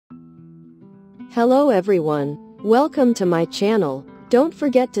Hello everyone. Welcome to my channel. Don't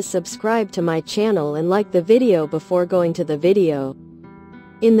forget to subscribe to my channel and like the video before going to the video.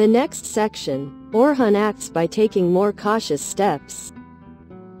 In the next section, Orhun acts by taking more cautious steps.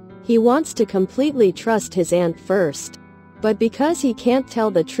 He wants to completely trust his aunt first. But because he can't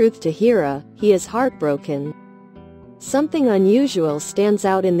tell the truth to Hira, he is heartbroken. Something unusual stands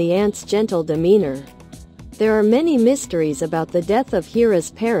out in the aunt's gentle demeanor. There are many mysteries about the death of Hira's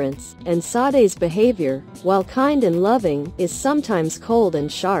parents, and Sade's behavior, while kind and loving, is sometimes cold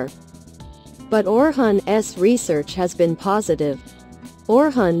and sharp. But Orhun's research has been positive.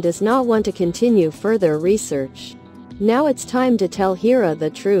 Orhun does not want to continue further research. Now it's time to tell Hira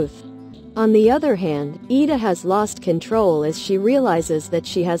the truth. On the other hand, Ida has lost control as she realizes that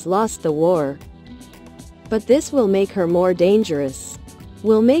she has lost the war. But this will make her more dangerous.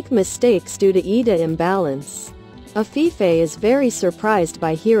 Will make mistakes due to Ida imbalance. Afife is very surprised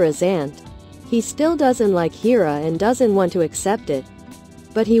by Hira's aunt. He still doesn't like Hira and doesn't want to accept it.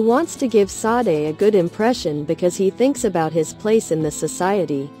 But he wants to give Sade a good impression because he thinks about his place in the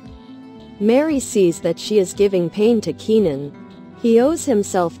society. Mary sees that she is giving pain to Kenan. He owes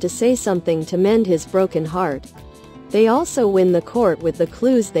himself to say something to mend his broken heart. They also win the court with the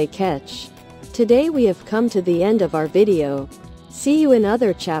clues they catch. Today we have come to the end of our video. See you in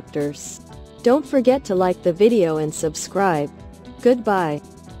other chapters. Don't forget to like the video and subscribe. Goodbye.